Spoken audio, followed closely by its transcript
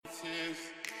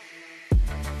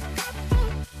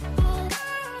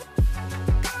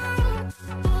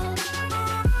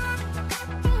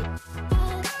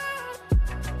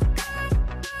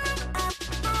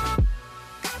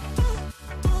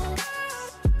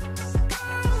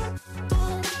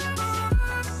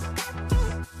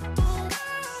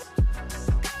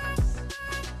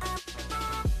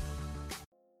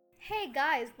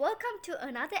guys, welcome to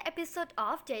another episode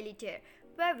of Daily Dare,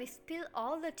 where we spill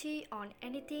all the tea on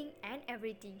anything and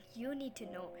everything you need to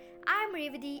know. I'm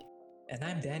Revati. And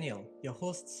I'm Daniel, your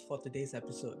hosts for today's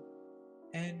episode.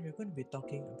 And we're going to be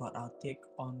talking about our take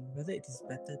on whether it is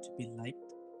better to be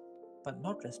liked but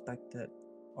not respected,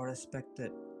 or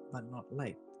respected but not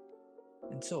liked.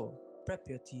 And so, prep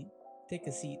your tea, take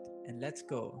a seat, and let's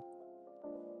go.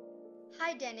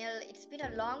 Hi Daniel, it's been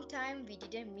a long time we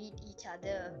didn't meet each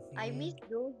other. I miss Mhm.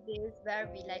 those days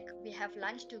where we have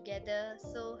lunch together.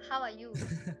 So how are you?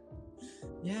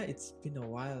 Yeah, it's been a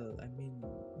while. I mean,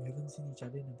 we haven't seen each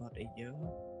other in about a year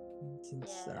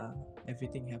since Yeah.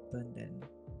 everything happened, and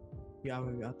we are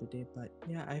where we are today. But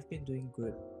yeah, I've been doing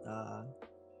good.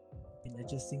 Been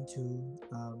adjusting to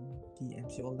the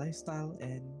MCO lifestyle,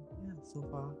 and yeah, so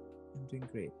far I'm doing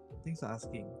great. Thanks for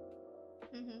asking.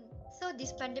 Mhm. So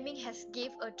this pandemic has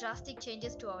gave a drastic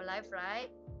changes to our life, right?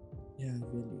 Yeah,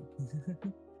 really.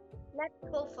 Let's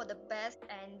hope for the best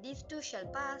and this too shall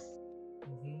pass.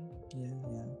 Yeah,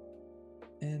 yeah.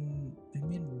 And I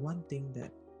mean, one thing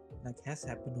that has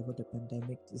happened over the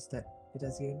pandemic is that it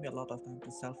has given me a lot of time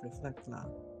to self-reflect lah.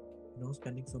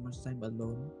 Spending so much time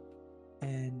alone,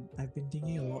 and I've been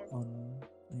thinking a lot Yes. on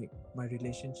my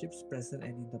relationships, present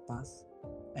and in the past.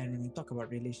 And when we talk about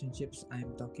relationships,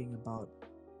 I'm talking about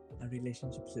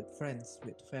relationships with friends,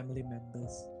 with family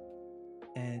members.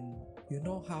 And you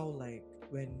know how,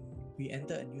 when we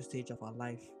enter a new stage of our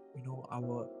life,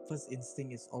 our first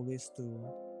instinct is always to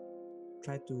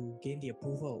try to gain the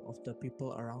approval of the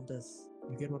people around us.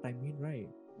 You get what I mean, right?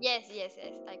 Yes,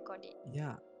 I got it.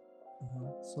 Yeah.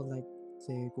 So,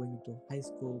 say, going into high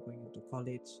school, going into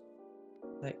college,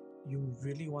 like, you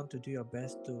really want to do your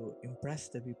best to impress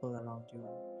the people around you.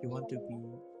 You want to Yeah. be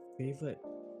favored.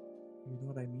 You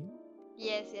know what I mean?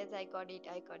 Yes, I got it.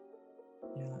 I got it.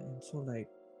 Yeah. And so,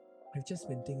 I've just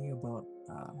been thinking about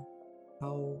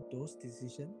how those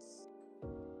decisions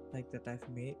that I've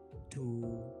made to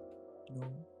you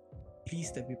know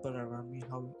please the people around me,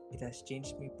 how it has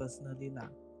changed me personally lah.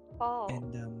 Oh,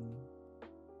 And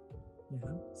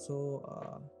yeah, so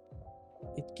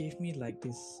it gave me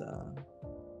this.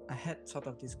 I had sort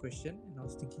of this question, and I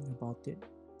was thinking about it.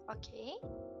 okay.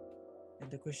 And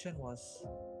the question was,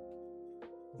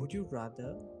 would you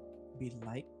rather be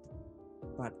liked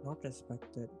but not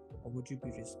respected, or would you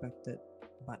be respected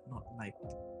but not liked?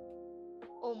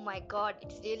 Oh my God,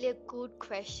 it's really a good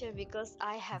question because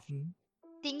I have Mm-hmm.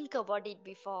 think about it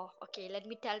before. Okay, let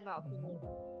me tell my opinion.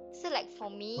 Mm-hmm. So like for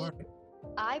All me, right.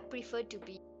 I prefer to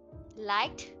be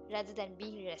liked rather than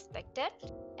being respected.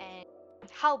 And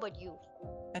how about you?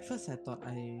 At first, I thought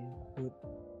would.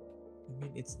 I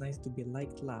mean, it's nice to be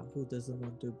liked lah. Who doesn't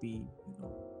want to be,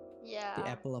 the Yeah.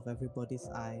 apple of everybody's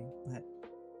eye? But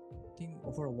I think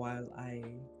over a while, I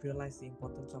realized the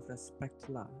importance of respect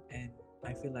lah, and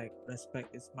I feel like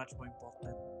respect is much more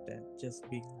important than just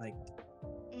being liked.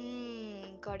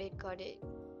 Got it.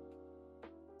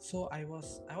 So I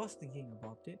was thinking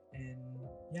about it, and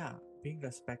yeah, being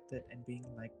respected and being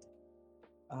liked.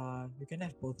 You can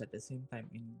have both at the same time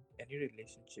in any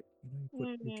relationship. You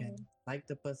can Mm, like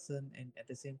the person and at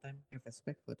the same time have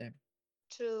respect for them.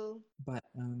 true. But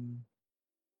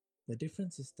the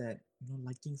difference is that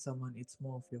liking someone, it's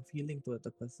more of your feeling toward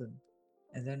the person,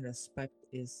 and then respect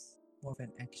is more of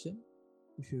an action.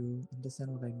 If you understand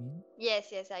what I mean.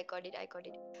 Yes, I got it.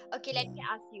 Okay, let me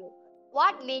Yeah. ask you,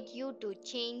 what made you to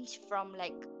change from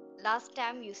like last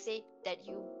time you said that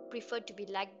you prefer to be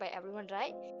liked by everyone,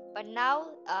 right? But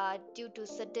now, due to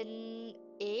certain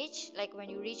age, like when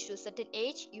you reach to certain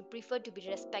age, you prefer to be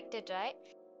respected, right?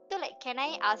 So, like, can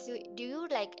I ask you, do you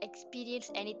like experience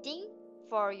anything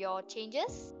for your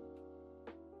changes?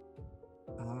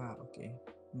 Okay.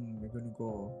 We're gonna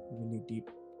go really deep.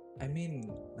 I mean,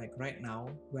 like right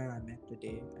now, where I'm at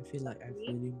today, I feel like I've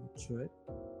Okay. really matured,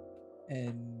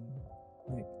 and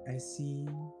I see.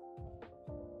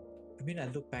 I mean,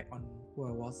 I look back on who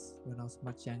I was when I was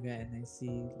much younger, and I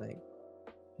see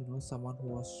someone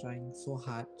who was trying so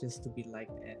hard just to be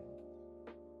liked, and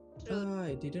True.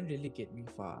 it didn't really get me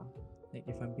far. Like,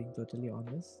 if I'm being totally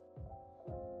honest,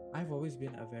 I've always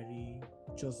been a very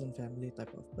chosen family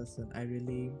type of person. I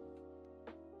really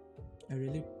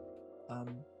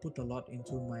put a lot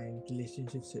into my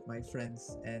relationships with my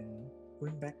friends, and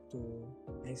going back to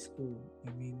high school,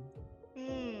 I mean,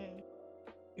 Hmm.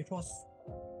 it was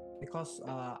because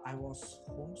I was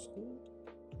homeschooled.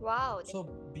 Wow. So,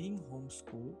 being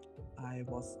homeschooled, I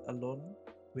was alone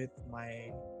with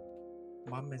my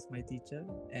mom as my teacher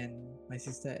and my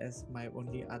sister as my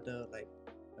only other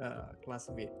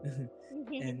classmate.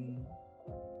 And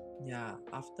yeah,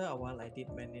 after a while, I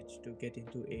did manage to get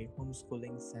into a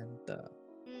homeschooling center.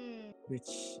 which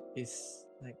is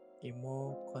like a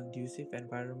more conducive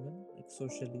environment, like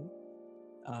socially.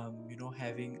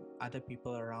 Having other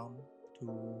people around to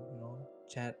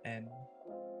chat and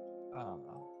uh,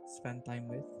 spend time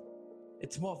with.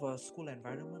 It's more of a school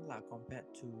environment lah compared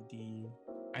to the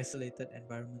isolated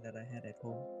environment that I had at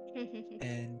home.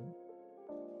 And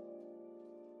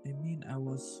I mean, I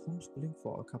was homeschooling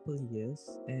for a couple of years,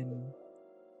 and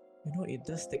it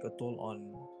does take a toll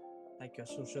on like your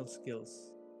social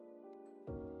skills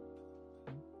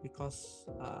because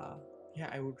yeah,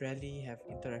 I would rarely have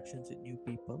interactions with new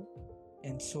people,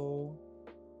 and so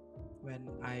when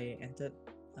I entered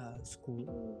school,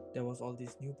 there was all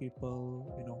these new people,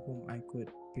 whom I could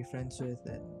be friends with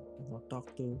and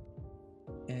talk to,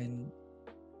 and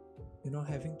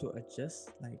having to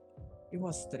adjust, like it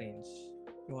was strange.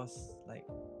 It was like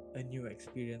a new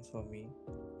experience for me,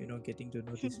 getting to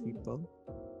know these people,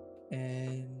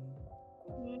 and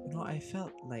I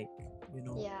felt like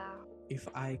Yeah. if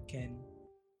I can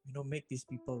make these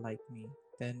people like me,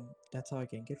 then that's how I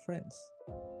can get friends.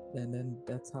 Then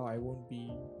that's how I won't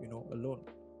be alone.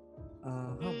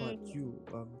 How about Mm, you?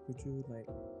 Could you like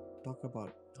talk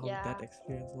about how yeah. that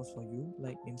experience was for you,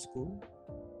 like in school?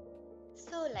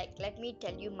 So like let me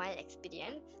tell you my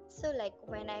experience. So like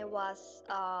when I was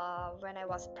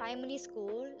primary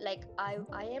school, like I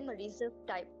am a reserve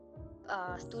type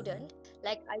student.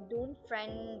 Like I don't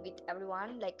friend with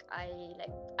everyone. Like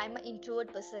I'm an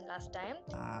introvert person last time.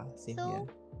 Same here. So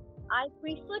I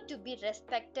prefer to be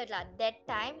respected at that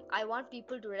time. I want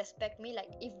people to respect me.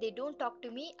 Like if they don't talk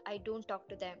to me, I don't talk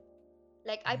to them.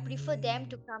 Like I prefer them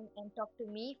to Mm, come and talk to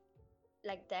me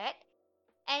like that.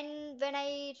 And when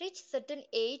I reached certain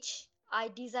age, I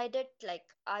decided like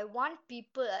I want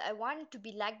to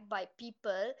be liked by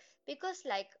people, because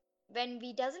like when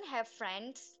we doesn't have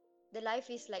friends, the life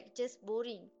is like just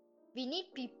boring. We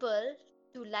need people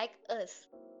to like us.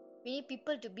 We need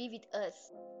people to be with us.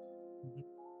 mhm,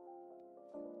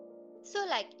 So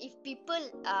like if people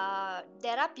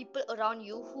there are people around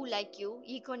you who like you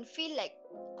can feel like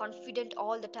confident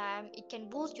all the time. It can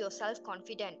boost your self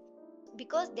confidence,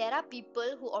 because there are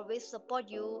people who always support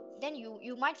you. Then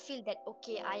you might feel that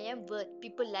okay, I am worth,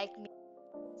 people like me.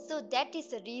 So that is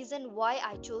the reason why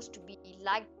I chose to be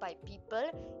liked by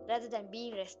people rather than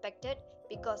being respected,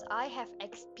 because I have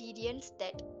experienced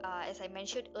that, as I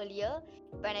mentioned earlier,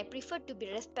 when I preferred to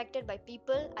be respected by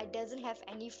people, I doesn't have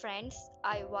any friends,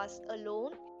 I was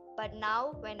alone. But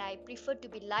now when I prefer to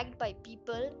be liked by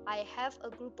people, I have a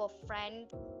group of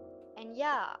friends, and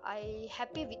yeah, I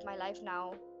happy with my life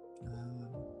now. ah.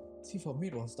 See, for me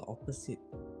it was the opposite.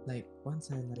 Like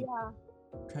once I like Yeah,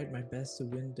 tried my best to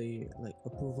win the like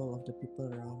approval of the people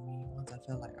around me. Once I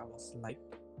felt like I was liked,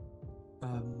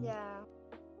 um, yeah.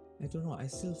 I don't know. I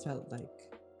still felt like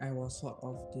I was sort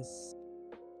of this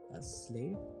a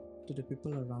slave to the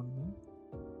people around me.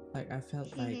 Like I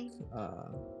felt like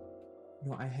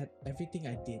I had everything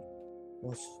I did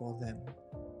was for them,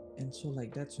 and so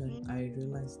like that's when I Mm,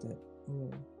 realized that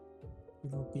oh,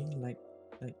 being like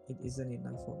it isn't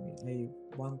enough for me. I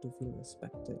want to feel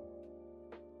respected.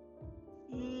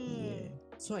 Yeah. mm.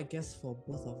 So I guess for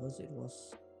both of us, it was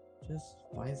just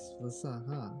vice versa,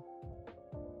 huh?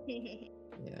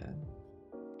 Yeah.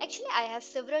 Actually, I have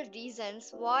several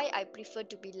reasons why I prefer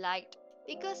to be liked.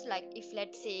 Because, like, if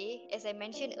let's say, as I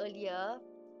mentioned earlier,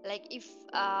 like if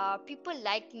people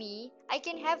like me, I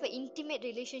can have an intimate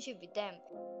relationship with them.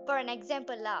 For an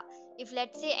example, lah, if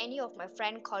let's say any of my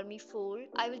friend call me fool,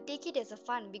 I will take it as a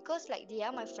fun, because like they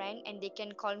are my friend and they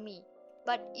can call me.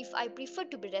 But if I prefer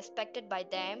to be respected by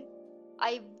them,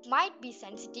 I might be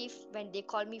sensitive when they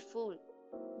call me fool.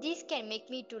 This can make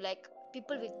me to like,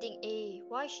 people will think, hey,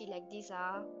 why is she like this,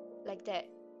 like that.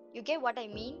 You get what I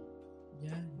mean?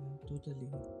 Yeah, yeah, totally.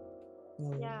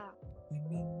 Well, Yeah. I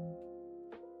mean,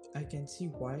 I can see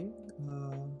why,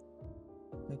 uh,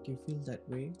 like you feel that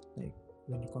way, like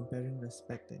when you're comparing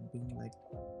respect and being like,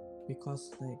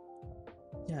 because like,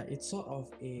 yeah, it's sort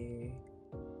of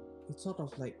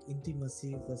like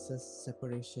intimacy versus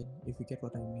separation, if you get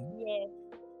what I mean. Yes.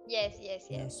 Yes, yes,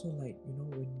 Yeah, yes. so like,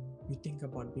 when you think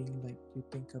about being like, you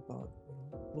think about,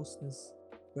 closeness,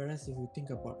 whereas if you think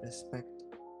about respect,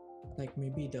 like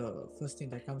maybe the first thing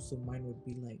that comes to mind would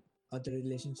be like the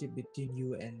relationship between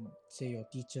you and say your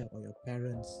teacher or your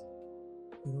parents.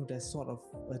 There's sort of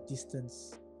a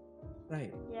distance,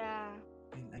 right? Yeah.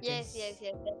 And I Yes, yes, guess,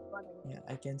 yes. That's what I yeah, mean.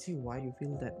 I can see why you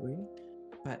feel that way,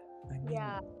 but I mean,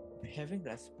 Yeah. having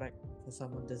respect for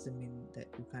someone doesn't mean that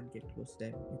you can't get close to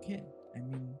them. You can. I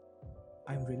mean,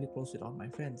 I'm really close with all my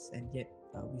friends, and yet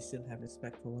we still have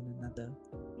respect for one another.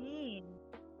 Hmm.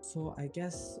 So I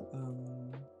guess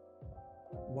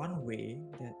one way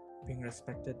that being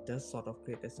respected does sort of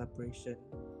create a separation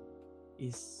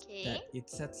is Okay. that it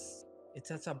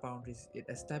sets up boundaries. It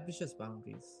establishes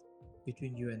boundaries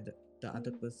between you and the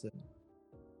other Mm. person.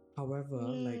 However,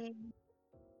 like Mm.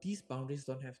 these boundaries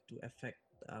don't have to affect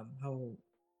how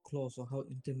close or how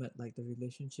intimate like the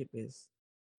relationship is.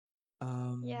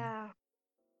 Um, Yeah.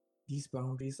 these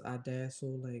boundaries are there so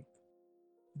like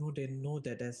they know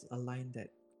that there's a line that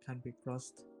can't be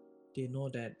crossed. They know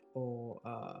that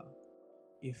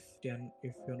if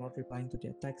you're not replying to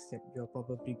their text, that you're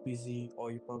probably busy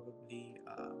or you probably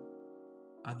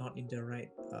are not in the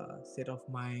right state of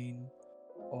mind,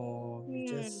 or Hmm.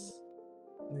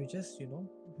 you just you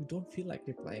don't feel like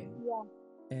replying. Yeah.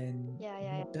 And Yeah.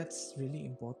 Yeah. Yeah. that's really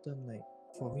important, like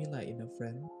for me, like in a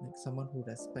friend, like someone who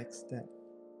respects that,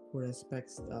 who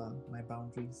respects my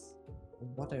boundaries.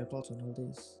 What are your thoughts on all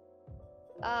this?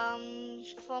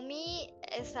 For me,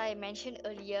 as I mentioned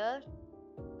earlier,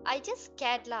 I just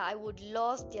scared lah. I would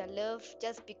lose their love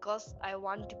just because I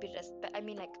want to be respect. I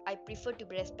mean, like I prefer to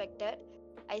be respected.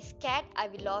 I scared I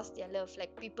will lose their love.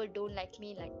 Like people don't like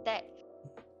me like that.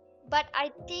 But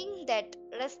I think that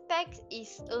respect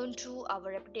is earned through our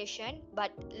reputation,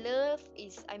 but love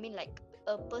is, I mean, like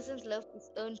a person's love is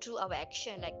earned through our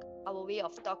action, like our way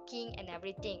of talking and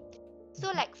everything. So,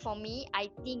 Mhm. like for me, I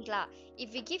think lah,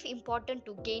 if we give importance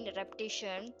to gain a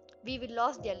reputation, we will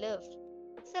lose their love.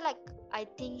 So, like I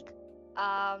think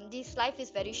this life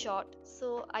is very short,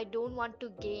 so I don't want to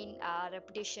gain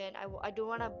reputation. I don't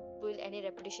want to build any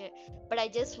reputation, but I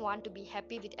just want to be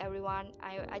happy with everyone.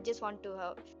 I just want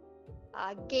to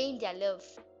gain their love.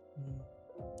 Mm,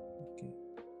 okay.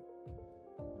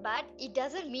 But it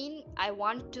doesn't mean I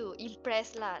want to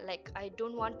impress lah. Like I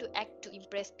don't want to act to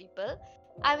impress people.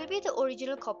 I will be the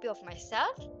original copy of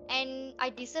myself, and I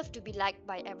deserve to be liked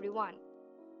by everyone.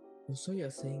 Also,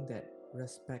 you're saying that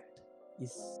respect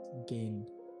is gained,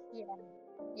 Yeah.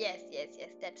 Yes, yes,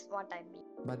 yes. That's what I mean.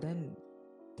 but then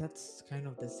that's kind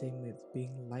of the same with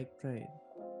being liked, right?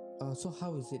 So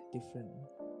how is it different?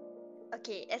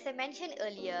 Okay, as I mentioned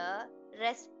earlier,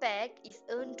 respect is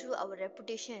earned through our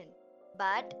reputation,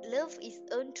 but love is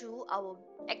earned through our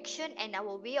action and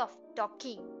our way of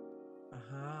talking.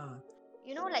 Aha.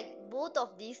 Like both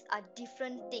of these are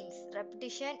different things.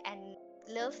 Reputation and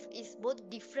love is both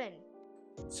different.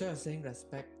 So you're saying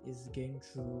respect is gained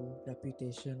through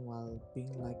reputation while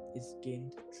being liked is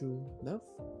gained through love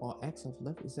or acts of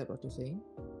love? Is that what you're saying?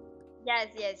 Yes,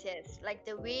 yes, yes. Like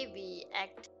the way we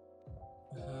act.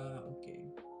 Okay.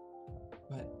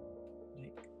 But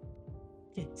like,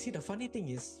 okay, see, the funny thing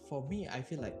is, for me, I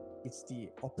feel like it's the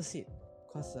opposite.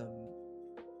 Cause I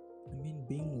mean,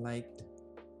 being liked,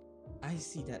 I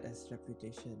see that as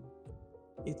reputation.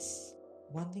 It's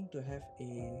wanting to have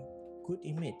a good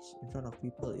image in front of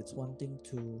people. It's wanting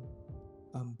to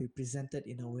be presented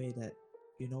in a way that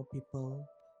people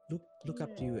look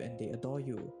up to Hmm. you and they adore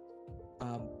you.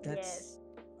 Yes. That's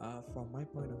from my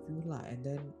point of view lah. And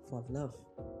then for love,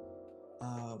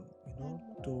 Hmm.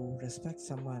 to respect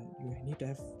someone, you need to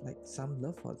have like some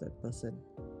love for that person.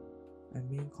 I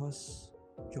mean, cause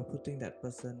you're putting that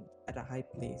person at a high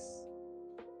place.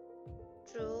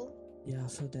 True. Yeah,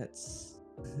 so that's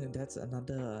that's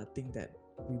another thing that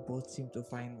we both seem to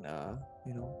find,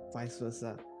 vice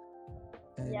versa.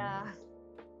 And Yeah.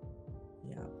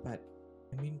 yeah, but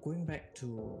I mean, going back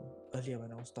to earlier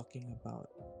when I was talking about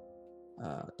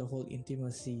the whole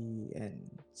intimacy and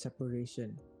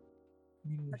separation, I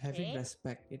mean, having Okay.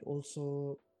 respect, it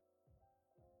also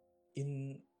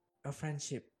in a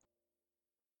friendship,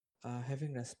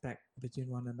 having respect between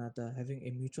one another, having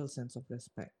a mutual sense of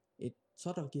respect, it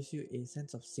sort of gives you a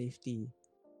sense of safety.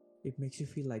 It makes you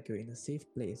feel like you're in a safe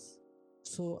place.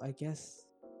 So I guess,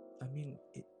 I mean,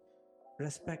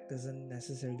 respect doesn't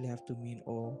necessarily have to mean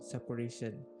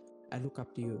separation. I look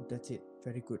up to you. That's it.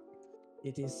 Very good.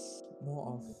 It is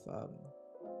more of, Mm.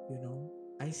 you know,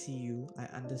 I see you, I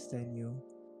understand you,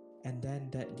 and then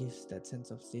that gives that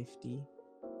sense of safety,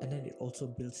 and then it also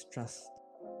builds trust,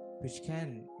 which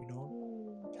can,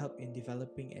 Mm. help in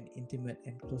developing an intimate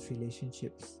and close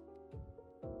relationships.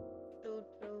 True,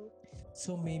 true.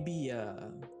 So maybe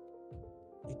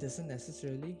it doesn't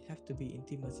necessarily have to be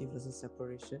intimacy versus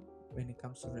separation when it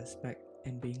comes to respect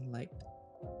and being liked.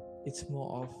 It's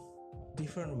more of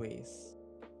different ways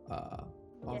uh,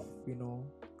 Yeah. of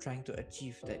trying to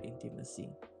achieve that intimacy.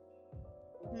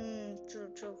 True,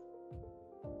 true.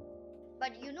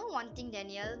 But you know one thing,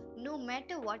 Daniel, no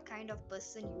matter what kind of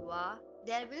person you are,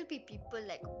 there will be people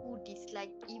like who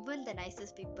dislike even the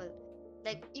nicest people.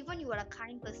 Like even you are a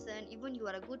kind person, even you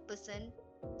are a good person,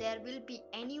 there will be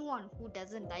anyone who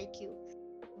doesn't like you.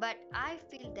 But I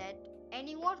feel that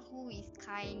anyone who is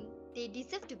kind they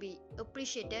deserve to be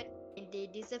appreciated and they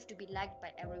deserve to be liked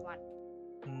by everyone.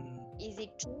 Is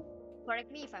it true?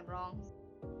 Correct me if I'm wrong.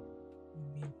 I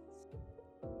mean,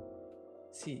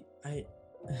 see, I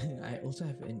I also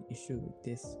have an issue with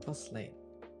this because, like,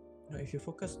 if you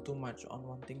focus too much on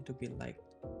wanting to be liked,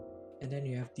 and then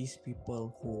you have these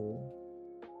people who,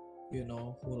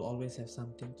 who will always have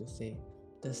something to say,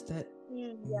 does that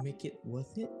Yeah. make it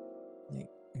worth it? Like,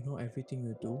 everything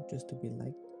you do just to be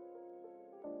liked?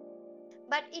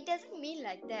 But it doesn't mean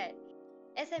like that.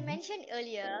 As I Mhm. mentioned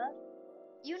earlier,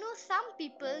 some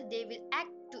people they will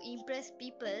act to impress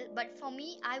people, but for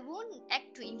me, I won't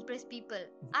act to impress people.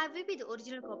 I will be the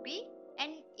original copy,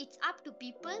 and it's up to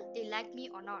people they like me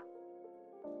or not.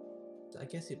 I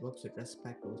guess it works with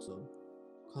respect also,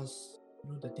 because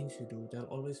the things you do, there'll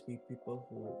always be people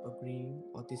who agree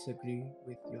or disagree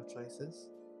with your choices.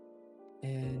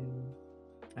 And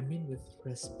I mean, with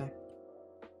respect,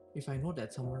 if I know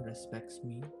that someone respects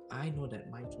me, I know that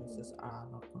my choices are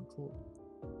not controlled.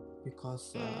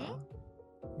 Because, Mm.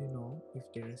 if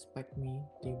they respect me,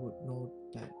 they would know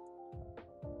that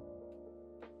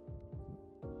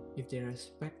if they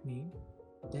respect me,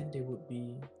 then they would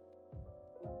be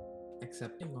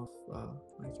accepting of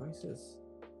my choices.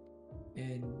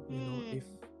 And, if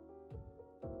Mm.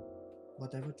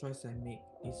 whatever choice I make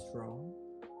is wrong,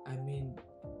 I mean,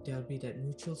 there'll be that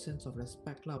mutual sense of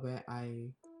respect lah, where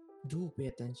I do pay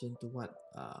attention to what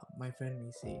my friend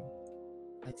may say.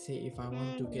 Like, say if I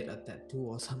want to get a Mm. tattoo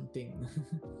or something,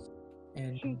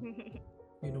 and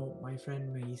my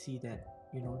friend may see that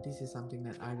this is something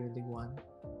that I really want,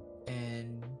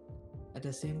 and at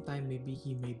the same time maybe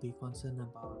he may be concerned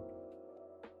about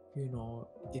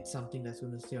it's something that's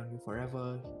going to stay on you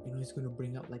forever. He's going to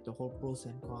bring up like the whole pros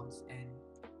and cons, and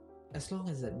as long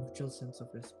as that mutual sense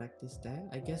of respect is there,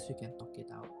 I guess we can talk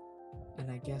it out. And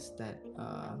I guess that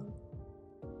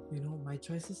my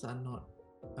choices are not,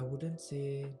 I wouldn't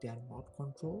say they are not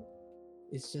controlled.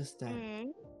 It's just that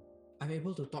Mm. I'm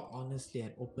able to talk honestly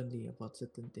and openly about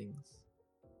certain things.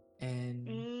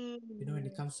 And when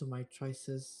it Mm. comes to my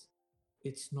choices,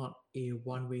 it's not a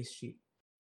one-way street.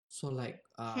 So like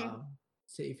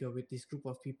say if you're with this group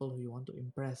of people who you want to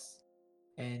impress,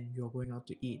 and you're going out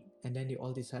to eat, and then you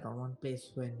all decide on one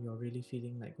place when you're really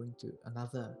feeling like going to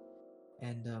another,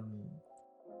 and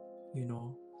you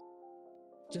know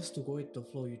just to go with the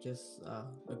flow, you just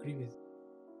agree with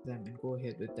them and go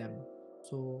ahead with them.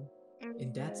 So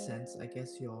in that Mm. sense, I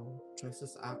guess your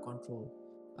choices are controlled.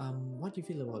 What do you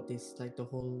feel about this, like the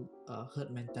whole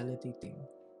herd mentality thing?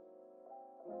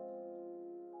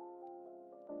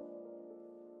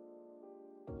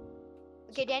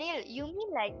 Okay, Daniel, you mean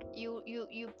like you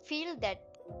feel that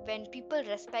when people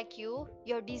respect you,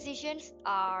 your decisions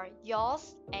are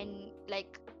yours and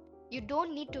like you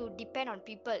don't need to depend on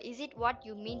people. Is it what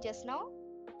you mean just now?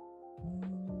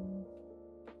 mm,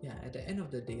 yeah, at the end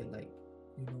of the day, like,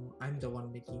 I'm the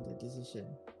one making the decision.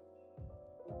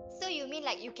 So you mean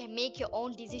like you can make your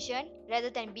own decision rather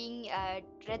than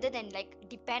like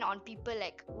depend on people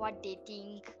like what they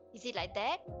think. Is it like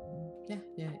that?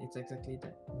 Yeah, it's exactly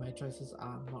that. My choices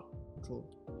are not controlled.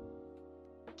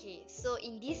 Okay, so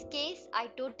in this case, I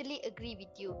totally agree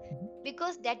with you Mhm.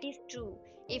 because that is true.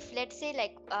 If let's say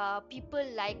like people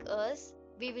like us,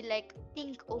 we will like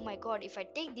think, oh my god, if I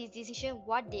take this decision,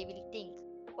 what they will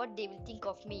think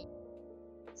of me.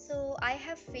 So I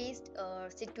have faced a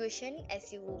situation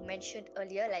as you mentioned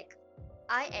earlier, like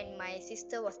I and my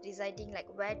sister was deciding like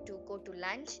where to go to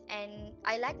lunch, and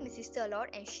I like my sister a lot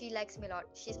and she likes me a lot.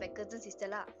 She's my cousin sister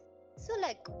lah. So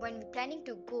like when we're planning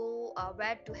to go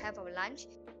where to have our lunch,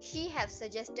 she have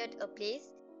suggested a place,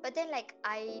 but then like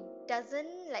I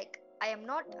am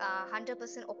not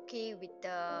 100% okay with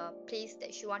the place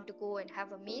that she want to go and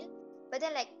have a meal. But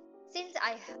then like since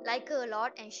like her a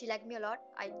lot and she like me a lot,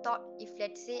 I thought if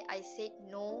let's say I said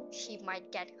no, she might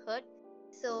get hurt.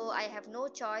 So I have no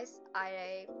choice.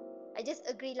 I just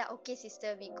agree like okay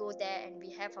sister, we go there and we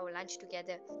have our lunch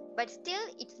together. But still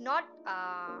it's not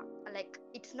like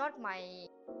it's not my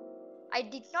I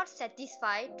did not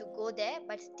satisfy to go there,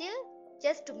 but still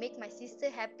just to make my sister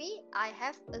happy, I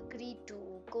have agreed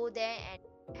to go there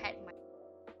and had my.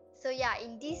 So yeah,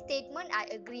 in this statement I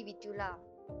agree with you lah.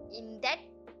 In that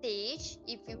stage,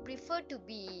 if you prefer to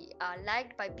be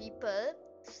liked by people,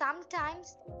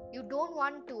 sometimes you don't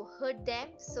want to hurt them,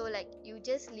 so like you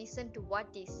just listen to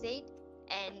what they said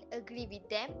and agree with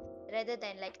them rather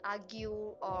than like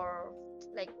argue or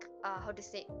like how to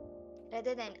say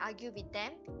rather than argue with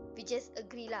them, we just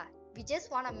agree lah. We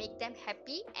just want to make them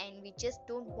happy and we just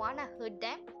don't want to hurt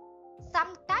them.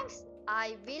 Sometimes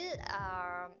I will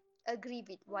agree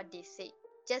with what they say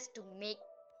just to make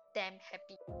them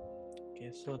happy. Okay,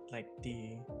 so like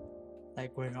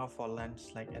going out for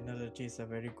lunch, like analogy is a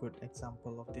very good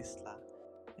example of this lah.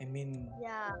 I mean,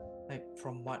 Yeah. like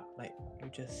from what like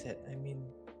you just said, I mean,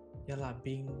 yeah lah,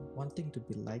 being wanting to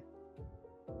be liked,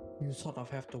 you sort of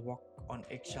have to walk on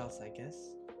eggshells, I guess.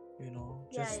 You know,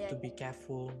 Yeah, just yeah, to be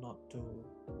careful not to,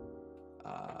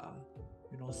 uh,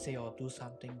 say or do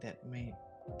something that might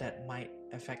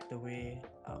affect the way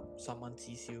someone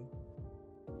sees you.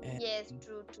 And yes,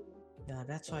 true, true. yeah,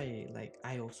 that's why like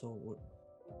I also would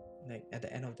like at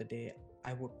the end of the day,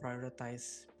 I would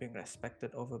prioritize being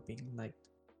respected over being liked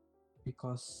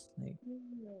because like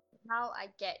Now I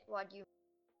get what you.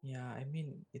 yeah, I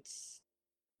mean it's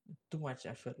too much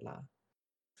effort lah.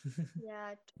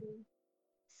 Yeah, true.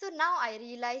 So now I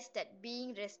realize that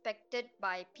being respected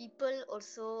by people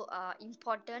also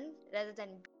important rather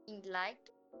than being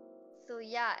liked. So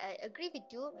yeah, I agree with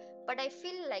you. But I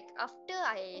feel like after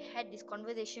I had this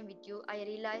conversation with you, I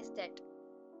realized that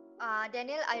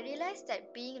Daniel, I realized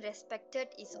that being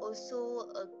respected is also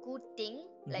a good thing.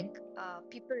 Mhm. Like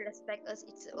people respect us,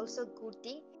 it's also a good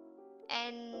thing.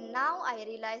 And now I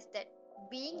realize that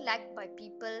being liked by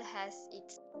people has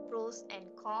its pros and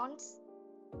cons.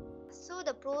 So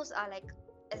the pros are like,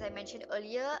 as I mentioned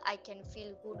earlier, I can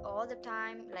feel good all the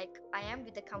time. Like I am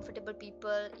with the comfortable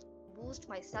people. It boosts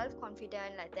my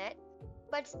self-confidence like that.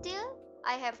 But still,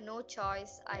 I have no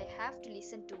choice. I have to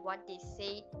listen to what they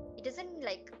say. It doesn't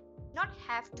like not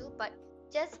have to, but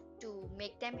just to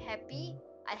make them happy, Mm.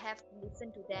 I have to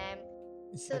listen to them.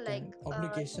 It's So like like, an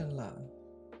obligation lah.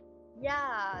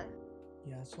 yeah,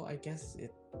 Yeah, so I guess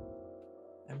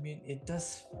I mean, it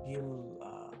does feel,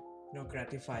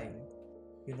 gratifying,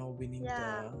 winning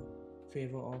yeah, the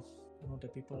favor of,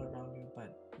 the people around you.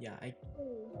 But yeah,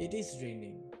 true. it is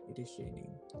draining. It is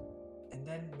draining. And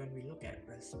then when we look at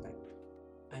respect,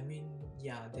 I mean,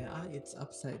 yeah, there are its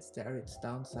upsides, there are its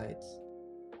downsides.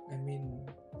 I mean,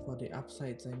 for the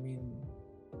upsides, I mean,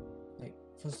 like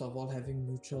first of all, having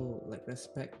mutual like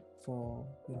respect for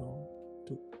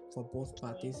to for both Okay.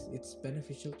 parties, it's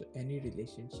beneficial to any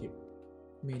relationship.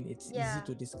 I mean, it's easy Yeah.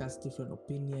 to discuss different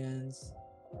opinions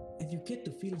and you get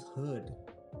to feel heard.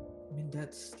 I mean,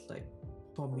 that's like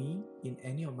for me in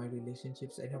any of my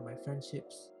relationships, any of my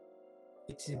friendships,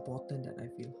 it's important that I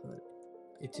feel heard.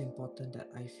 It's important that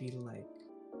I feel like,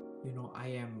 I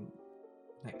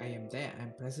am there,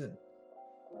 I'm present.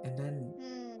 And then,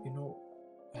 Hmm. you know,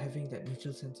 having that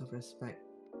mutual sense of respect,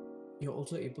 you're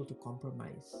also able to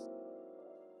compromise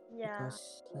Yeah.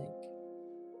 because, like,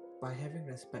 by having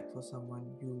respect for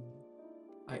someone, you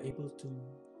are able to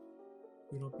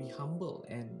be humble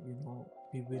and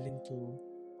be willing to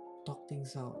talk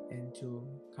things out and to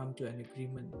come to an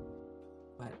agreement.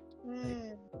 But like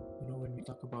Hmm. when we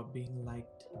talk about being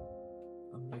liked,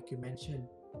 like you mentioned,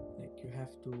 like you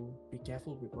have to be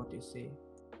careful with what you say,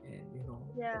 and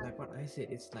Yeah. like what I said,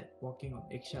 it's like walking on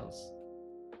eggshells,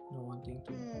 wanting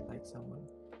to Hmm. like someone.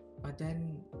 But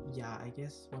then yeah, I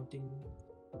guess wanting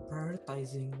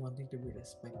to be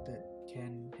respected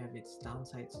can have its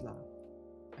downsides lah.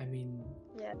 I mean,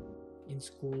 Yeah. in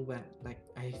school when like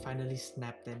I finally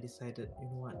snapped and decided, you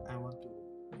know what, I want to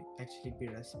like, actually be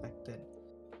respected.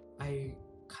 I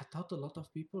cut out a lot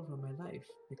of people from my life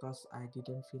because I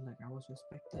didn't feel like I was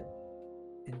respected.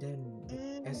 And then like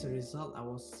as a Hmm. result, I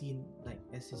was seen like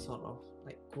as a sort of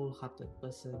like cold-hearted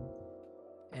person,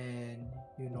 and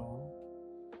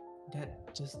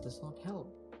that just does not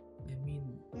help. I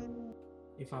mean, Hmm.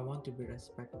 if I want to be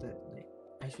respected, like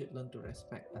I should learn to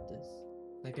respect others.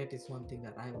 Like that is one thing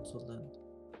that I also learned,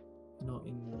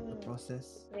 in the Hmm.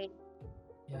 process. Great.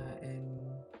 Yeah, and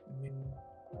I mean,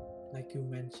 like you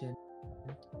mentioned,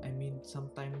 I mean,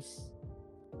 sometimes,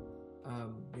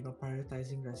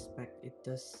 prioritizing respect, it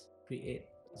does create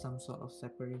some sort of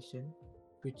separation,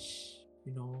 which,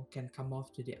 can come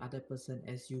off to the other person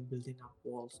as you building up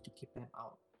walls to keep them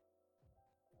out.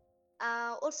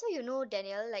 Also,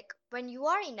 Daniel, like when you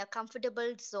are in a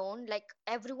comfortable zone, like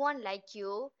everyone like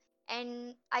you,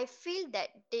 and I feel that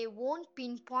they won't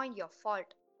pinpoint your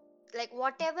fault. Like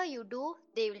whatever you do,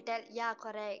 they will tell, yeah,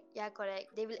 correct.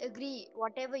 They will agree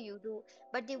whatever you do,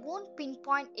 but they won't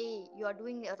pinpoint, hey, you are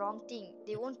doing a wrong thing.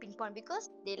 They won't pinpoint because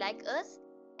they like us,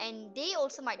 and they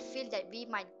also might feel that we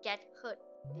might get hurt.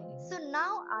 So Mhm.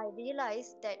 now I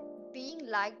realize that being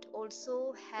liked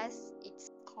also has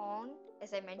its con,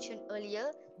 as I mentioned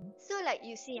earlier. So like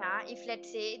you see, if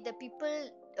let's say the people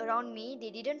around me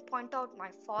they didn't point out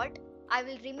my fault, I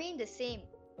will remain the same.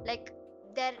 Like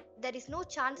there is no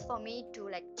chance for me to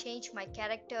like change my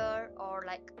character or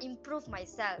like improve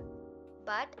myself.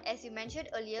 But as you mentioned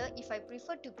earlier, if I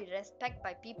prefer to be respected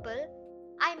by people,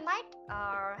 I might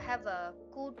have a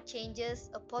good changes,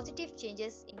 a positive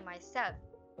changes in myself.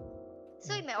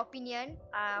 So, Mm. in my opinion,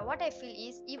 what I feel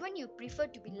is even you prefer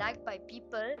to be liked by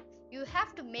people, you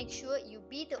have to make sure you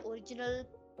be the original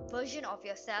version of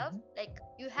yourself. Mhm. Like,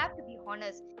 you have to be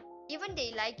honest. Even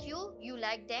they like you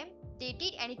like them, they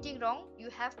did anything wrong, you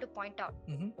have to point out.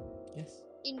 Mhm. Yes.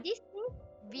 In this case,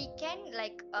 we can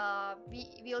like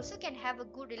we also can have a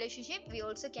good relationship. We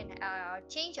also can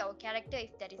change our character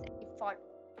if there is any fault.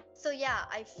 So yeah,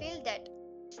 I feel that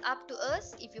it's up to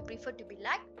us if you prefer to be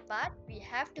liked, but we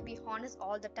have to be honest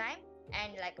all the time,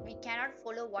 and like we cannot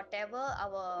follow whatever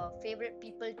our favorite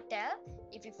people tell.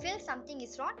 If you feel something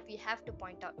is wrong, we have to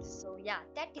point out. So yeah,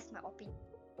 that is my opinion.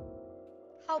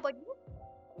 How about you?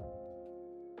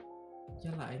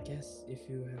 Yeah, lah, I guess if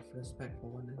you have respect for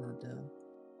one another,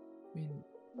 I mean,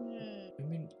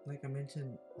 Hmm. like I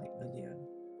mentioned like earlier,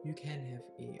 you can have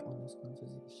a honest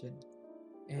conversation,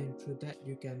 and through that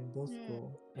you can both Hmm. grow.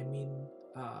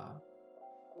 Uh,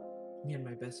 me and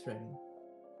my best friend,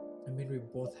 we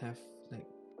both have like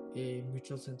a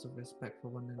mutual sense of respect for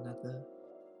one another,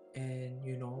 and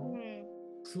Hmm.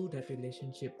 through that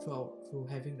relationship, through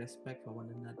having respect for one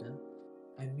another,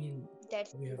 I mean,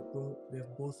 That's true. we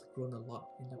have both grown a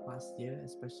lot in the past year,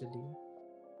 especially,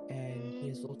 and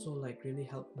he has Hmm. also like really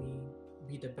helped me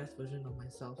be the best version of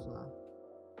myself, lah.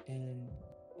 And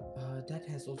that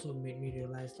has also made me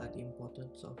realize like the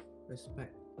importance of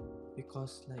respect,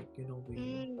 because like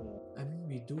Hmm.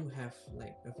 we do have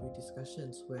like a few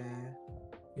discussions where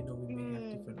we may have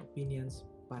Hmm. different opinions,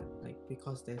 but like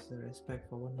because there's a respect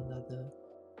for one another,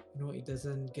 it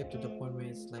doesn't get to the point where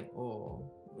it's Hmm. like, oh,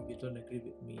 you don't agree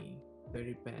with me,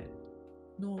 very bad.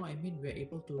 No, I mean, we're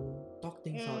able to talk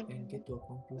things out and Hmm. get to a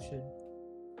conclusion,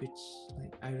 which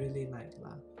like I really like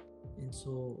lah. And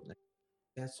so like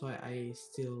that's why I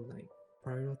still like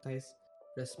prioritize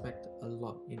respect a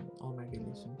lot in all my Hmm.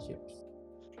 relationships.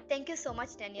 Thank you so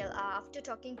much, Daniel. After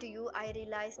talking to you, I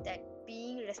realized that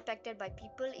being respected by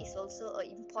people is also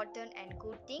an important and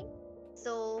good thing.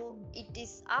 So it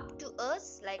is up to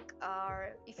us. Like,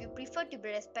 if you prefer to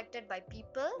be respected by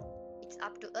people, it's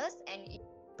up to us. And if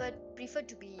you prefer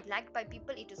to be liked by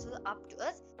people, it is also up to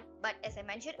us. But as I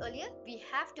mentioned earlier, we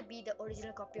have to be the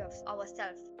original copy of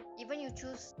ourselves. Even you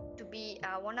choose to be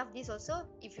one of these also,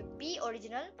 if you be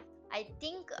original, I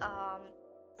think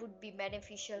would be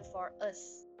beneficial for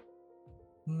us.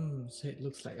 So it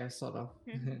looks like I sort of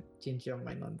changed your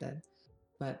mind on that.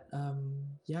 But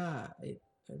yeah,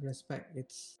 respect,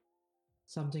 it's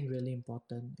something really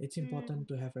important. It's Hmm. important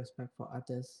to have respect for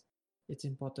others. It's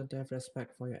important to have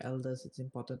respect for your elders. It's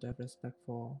important to have respect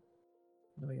for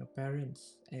your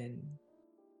parents, and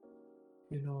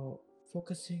you know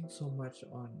focusing so much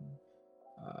on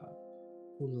uh,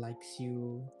 who likes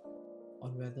you,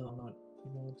 on whether or not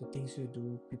the things you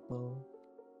do people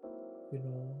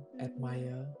Hmm.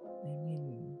 admire. I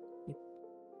mean, it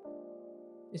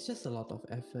it's just a lot of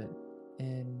effort,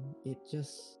 and it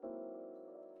just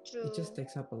True.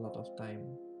 takes up a lot of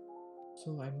time.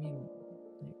 So I mean,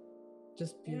 like,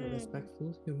 just be a Hmm.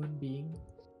 respectful human being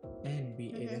and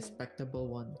be a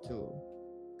respectable one too.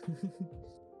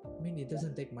 I mean, it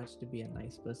doesn't take much to be a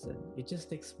nice person. It just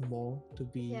takes more to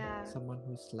be Yeah. someone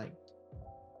who's liked.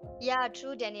 Yeah,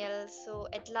 true, Daniel. So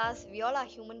at last, we all are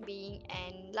human being,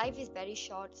 and life is very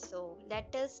short. So let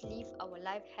us live our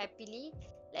life happily.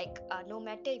 Like, no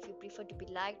matter if you prefer to be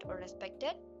liked or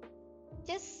respected,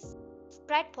 just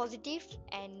spread positive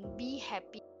and be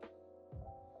happy.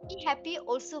 Be happy.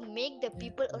 Also, make the Yeah,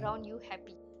 people right. around you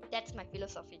happy. That's my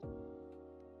philosophy.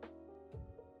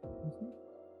 Hmm.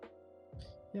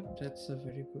 Yep, that's a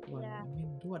very good one. Yeah. I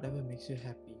mean, do whatever makes you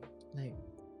happy. Like,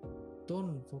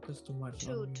 don't focus too much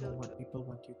on True. True. what True. people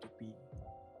want you to be,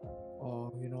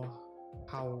 or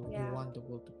how you Yeah. want the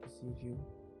world to perceive you.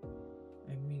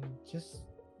 I mean, just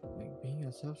like being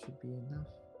yourself should be enough.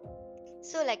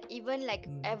 So like even like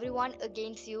Mm. everyone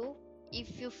against you,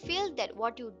 if you feel that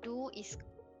what you do is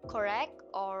correct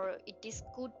or it is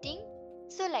good thing,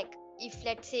 so like if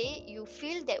let's say you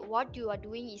feel that what you are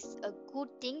doing is a good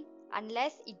thing,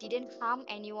 unless it didn't harm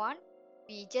anyone,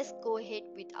 we just go ahead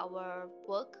with our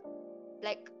work.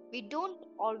 Like we don't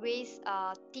always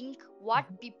think what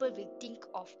Mhm. people will think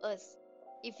of us.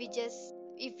 If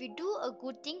we do a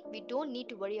good thing, we don't need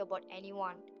to worry about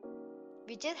anyone.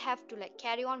 We just have to like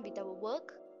carry on with our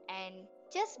work and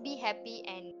just be happy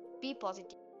and be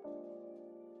positive.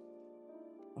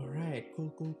 All right,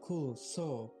 cool, cool, cool.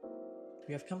 So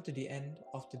we have come to the end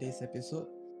of today's episode,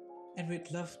 and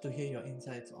we'd love to hear your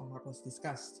insights on what was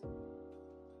discussed.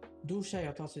 Do share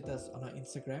your thoughts with us on our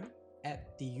Instagram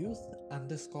at the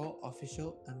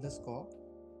youth_official_,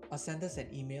 or send us an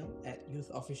email at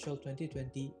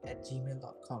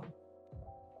youthofficial2020@gmail.com.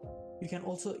 You can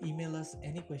also email us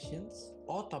any questions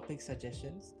or topic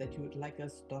suggestions that you would like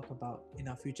us to talk about in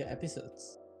our future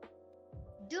episodes.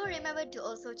 Do remember to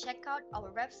also check out our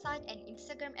website and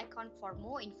Instagram account for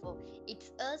more info.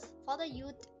 It's us for the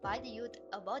youth, by the youth,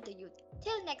 about the youth.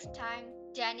 Till next time,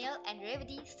 Daniel and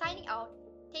Revati signing out.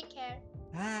 Take care.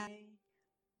 Bye!